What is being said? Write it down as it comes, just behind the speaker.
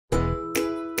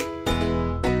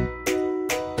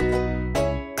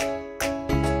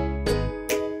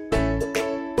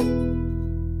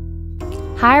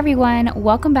Hi everyone,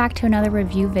 welcome back to another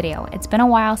review video. It's been a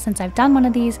while since I've done one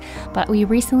of these, but we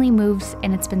recently moved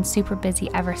and it's been super busy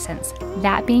ever since.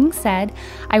 That being said,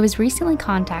 I was recently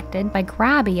contacted by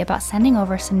GRABIE about sending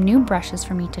over some new brushes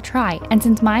for me to try, and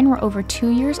since mine were over 2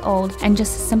 years old and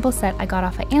just a simple set I got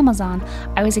off of Amazon,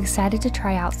 I was excited to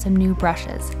try out some new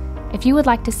brushes. If you would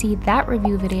like to see that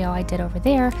review video I did over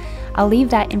there, I'll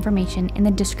leave that information in the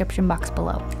description box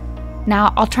below.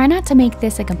 Now, I'll try not to make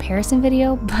this a comparison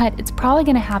video, but it's probably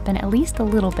going to happen at least a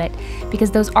little bit because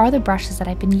those are the brushes that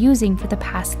I've been using for the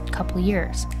past couple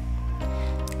years.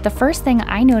 The first thing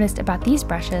I noticed about these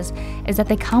brushes is that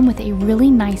they come with a really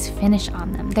nice finish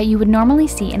on them that you would normally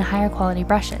see in higher quality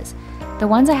brushes. The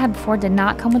ones I had before did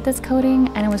not come with this coating,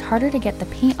 and it was harder to get the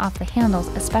paint off the handles,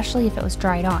 especially if it was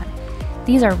dried on.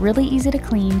 These are really easy to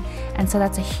clean, and so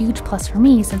that's a huge plus for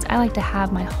me since I like to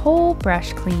have my whole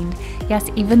brush cleaned, yes,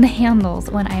 even the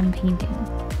handles when I'm painting.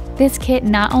 This kit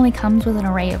not only comes with an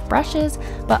array of brushes,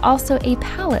 but also a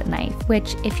palette knife,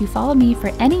 which if you follow me for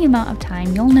any amount of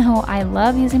time, you'll know I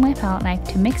love using my palette knife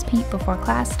to mix paint before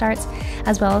class starts,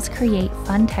 as well as create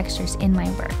fun textures in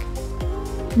my work.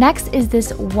 Next is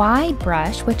this wide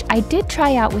brush, which I did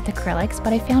try out with acrylics,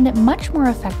 but I found it much more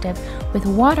effective with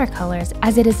watercolors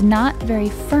as it is not very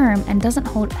firm and doesn't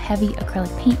hold heavy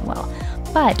acrylic paint well.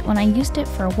 But when I used it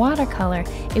for watercolor,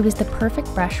 it was the perfect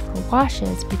brush for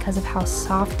washes because of how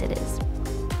soft it is.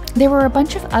 There were a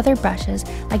bunch of other brushes,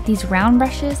 like these round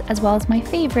brushes, as well as my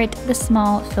favorite, the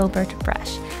small filbert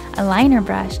brush, a liner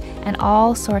brush, and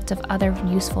all sorts of other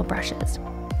useful brushes.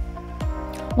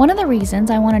 One of the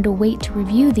reasons I wanted to wait to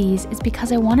review these is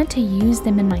because I wanted to use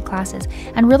them in my classes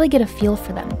and really get a feel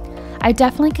for them. I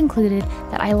definitely concluded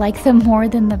that I like them more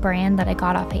than the brand that I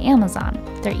got off of Amazon.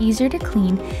 They're easier to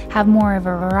clean, have more of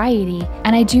a variety,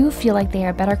 and I do feel like they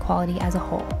are better quality as a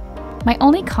whole. My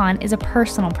only con is a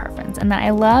personal preference, and that I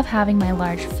love having my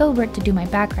large filbert to do my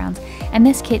backgrounds, and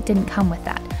this kit didn't come with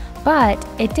that. But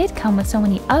it did come with so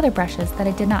many other brushes that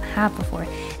I did not have before,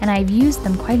 and I've used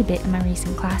them quite a bit in my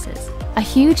recent classes. A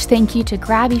huge thank you to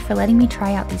GRABIE for letting me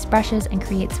try out these brushes and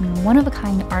create some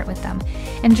one-of-a-kind art with them.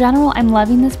 In general, I'm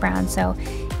loving this brand, so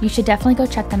you should definitely go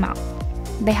check them out.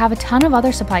 They have a ton of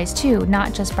other supplies too,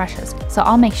 not just brushes, so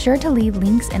I'll make sure to leave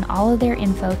links and all of their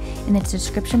info in the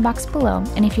description box below,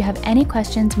 and if you have any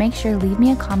questions, make sure to leave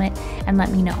me a comment and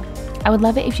let me know. I would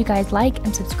love it if you guys like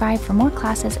and subscribe for more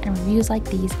classes and reviews like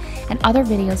these and other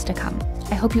videos to come.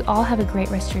 I hope you all have a great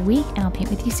rest of your week, and I'll paint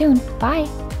with you soon. Bye!